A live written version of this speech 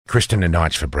Kristen and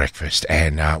Nige for breakfast,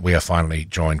 and we are finally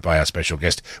joined by our special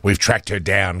guest. We've tracked her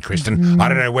down, Kristen. I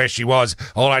don't know where she was.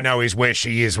 All I know is where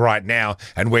she is right now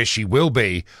and where she will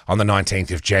be on the 19th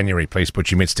of January. Please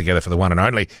put your mitts together for the one and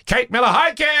only Kate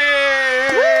Miller-Heidke!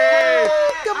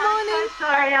 Good morning.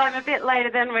 Sorry, I'm a bit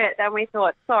later than we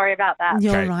thought. Sorry about that.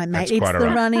 You're Kate, right, mate. that's It's quite the all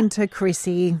right. run into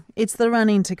Chrissy. It's the run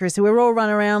into Chrissy. We're all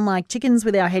running around like chickens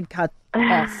with our head cut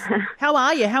off. How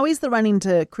are you? How is the run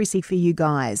into Chrissy for you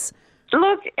guys?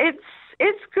 Look, it's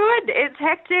good. It's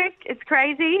hectic. It's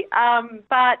crazy.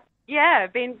 But yeah,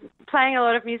 I've been playing a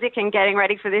lot of music and getting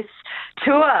ready for this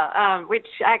tour, which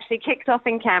actually kicks off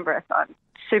in Canberra. So I'm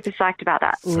super psyched about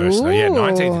that. Firstly, yeah, Ooh.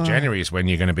 19th of January is when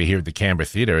you're going to be here at the Canberra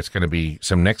Theatre. It's going to be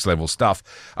some next level stuff,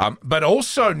 but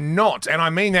also not, and I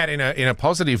mean that in a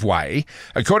positive way.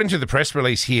 According to the press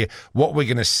release here, what we're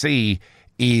going to see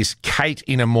is Kate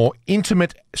in a more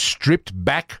intimate, stripped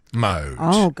back mode.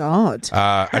 Oh, God.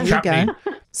 Here you go. Accompanied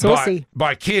Saucy.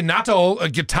 by Keir Nuttall, a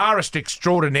guitarist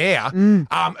extraordinaire.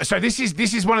 So this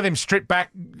is one of them stripped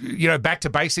back, back to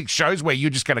basics shows where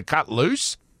you're just going to cut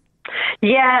loose.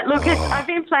 Yeah, look, I've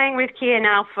been playing with Kia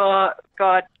now for,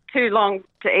 God, too long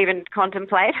to even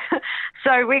contemplate.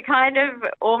 So we're kind of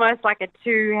almost like a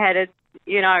two-headed,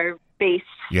 beast.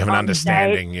 You have an on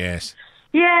understanding, stage. yes.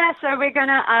 Yeah, so it's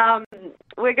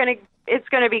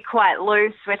gonna be quite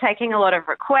loose. We're taking a lot of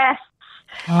requests.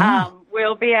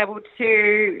 We'll be able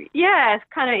to,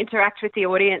 kind of interact with the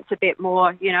audience a bit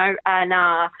more,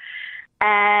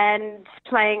 and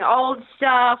playing old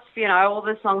stuff, all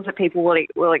the songs that people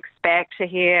will expect to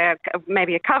hear,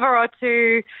 maybe a cover or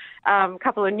two, a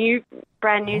couple of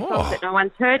brand new songs that no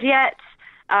one's heard yet.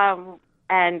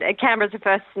 And Canberra's the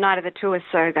first night of the tour,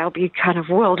 so there'll be kind of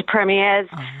world premieres.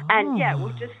 And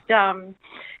we'll just, I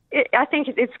think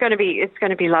it's going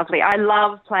to be lovely. I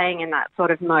love playing in that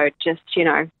sort of mode, just,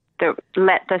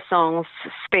 let the songs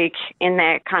speak in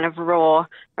their kind of raw,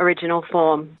 original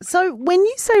form. So when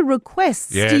you say requests,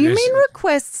 do you mean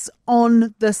requests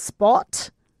on the spot?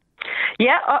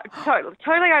 Yeah,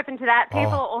 totally open to that.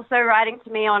 People are also writing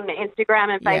to me on Instagram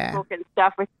and Facebook and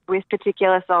stuff with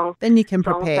particular songs. Then you can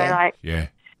Songs they prepare. like. Yeah.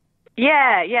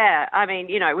 I mean,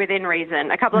 within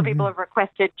reason. A couple of people have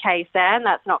requested K-San.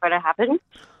 That's not going to happen.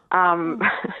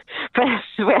 But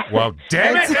Well,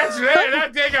 damn it!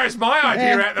 There goes my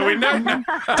idea out the window.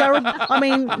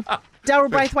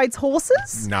 Daryl Braithwaite's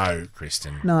horses? No,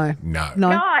 Kristen. No. No,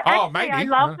 Maybe. I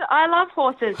love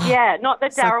horses. Yeah, not the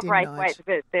Sucked Daryl in Braithwaite,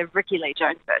 the Ricky Lee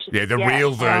Jones version. Yeah, the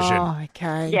real version. Oh,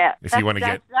 okay. Yeah, If you want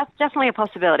to that's definitely a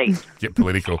possibility. get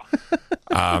political.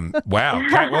 Wow.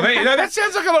 Kate, well, that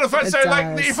sounds like a lot of fun. It So,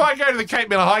 does. if I go to the Kate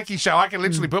Miller-Heidke show, I can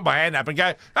literally put my hand up and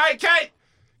go, "Hey, Kate,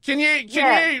 can you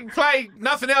play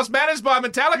Nothing Else Matters by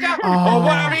Metallica?" Or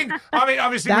what? I mean,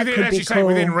 obviously, That within, could as be you say, cool.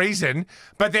 within reason.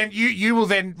 But then you will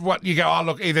then you go, "Oh,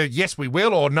 look, either yes, we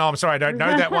will," or "No, I'm sorry, I don't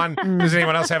know that one." Does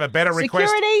anyone else have a better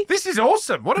request? Security. This is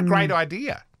awesome. What a great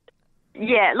idea.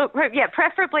 Yeah, look,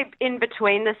 preferably in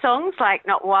between the songs, like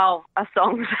not while a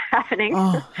song's happening.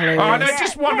 Oh, hilarious. Oh, no,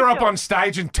 just wander up sure. on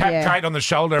stage and tap Yeah. Kate on the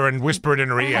shoulder and whisper it in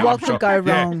her ear. What I'm could sure. go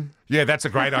Yeah. wrong? Yeah, that's a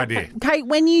great idea. Kate,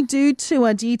 when you do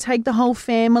tour, do you take the whole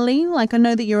family? Like, I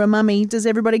know that you're a mummy. Does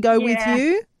everybody go with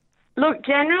you? Look,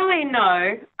 generally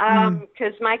no,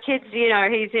 because my kid's,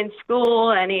 he's in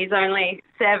school and he's only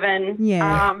 7.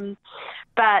 Yeah.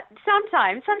 But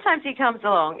sometimes he comes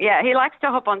along. Yeah, he likes to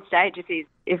hop on stage if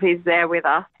he's there with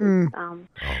us. why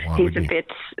He's wouldn't a you? bit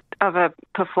of a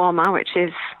performer, which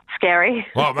is scary.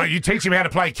 Well, mate, you teach him how to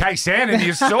play K-San and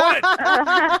you sort it.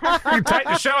 You take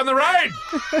the show on the road.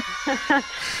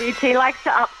 He likes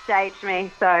to upstage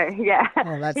me, so yeah.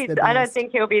 Oh, that's the I don't best.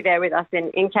 think he'll be there with us in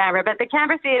Canberra, but the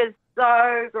Canberra Theatre's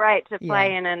so great to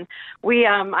play in, and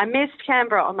I missed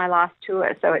Canberra on my last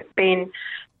tour, so it's been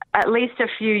at least a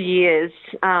few years,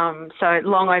 so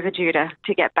long overdue to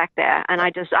get back there. And I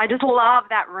just love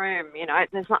that room.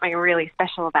 There's something really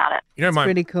special about it.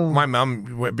 pretty cool. My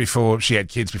mum, before she had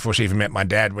kids, before she even met my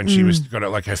dad, when she was got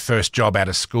like her first job out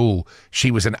of school, she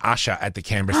was an usher at the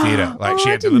Canberra Theatre. Like she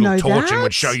I had a didn't little know torch and that.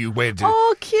 would show you where to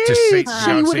Oh, cute. to see, She go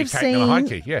and would see have Kate Miller-Heidke.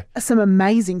 seen Yeah. some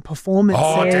amazing performances.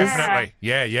 Oh, definitely.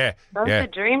 Yeah. That's Yeah. a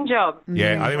dream job.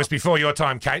 Yeah, I think it was before your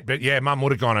time, Kate, but yeah, Mum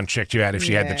would have gone and checked you out if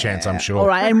she had the chance, I'm sure. All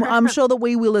right, and I'm sure that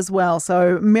we will as well.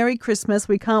 So Merry Christmas.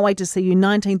 We can't wait to see you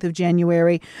 19th of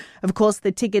January. Of course,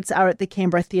 the tickets are at the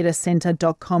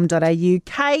canberratheatrecentre.com.au.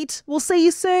 Kate, we'll see you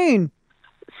soon.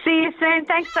 See you soon.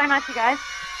 Thanks so much, you guys.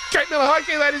 Kate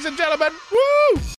Miller-Heidke, ladies and gentlemen. Woo!